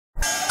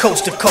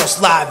Coast to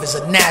Coast Live is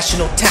a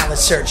national talent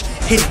search,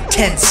 hitting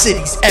 10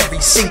 cities every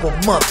single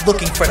month,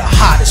 looking for the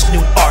hottest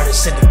new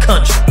artists in the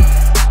country.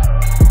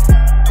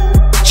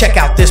 Check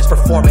out this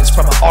performance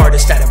from an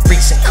artist at a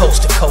recent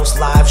Coast to Coast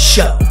Live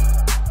show.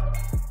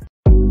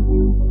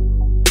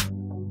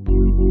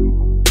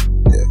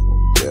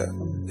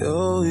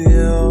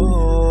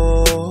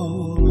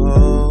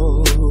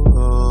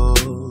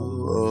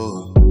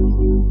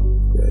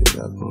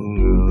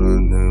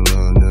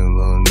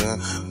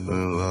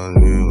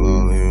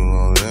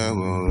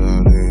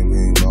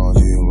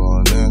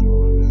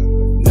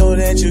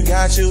 You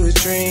got you a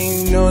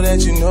dream, know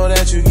that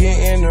you get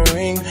in the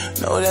ring,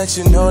 know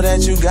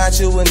that you got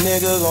you a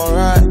nigga gon'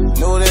 ride,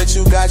 know that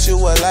you got you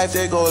a life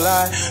that gon'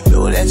 lie,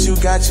 know that you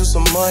got you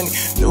some money,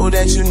 know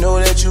that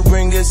you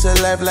bring it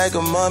to life like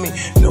a mummy,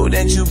 know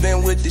that you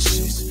been with the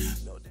shits.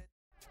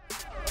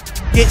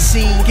 Get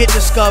seen, get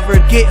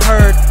discovered, get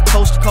heard.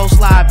 Coast to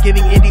Coast Live,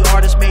 giving indie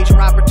artists major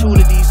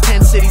opportunities,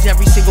 10 cities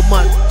every single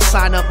month.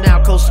 Sign up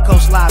now,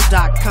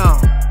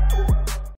 coasttocoastlive.com.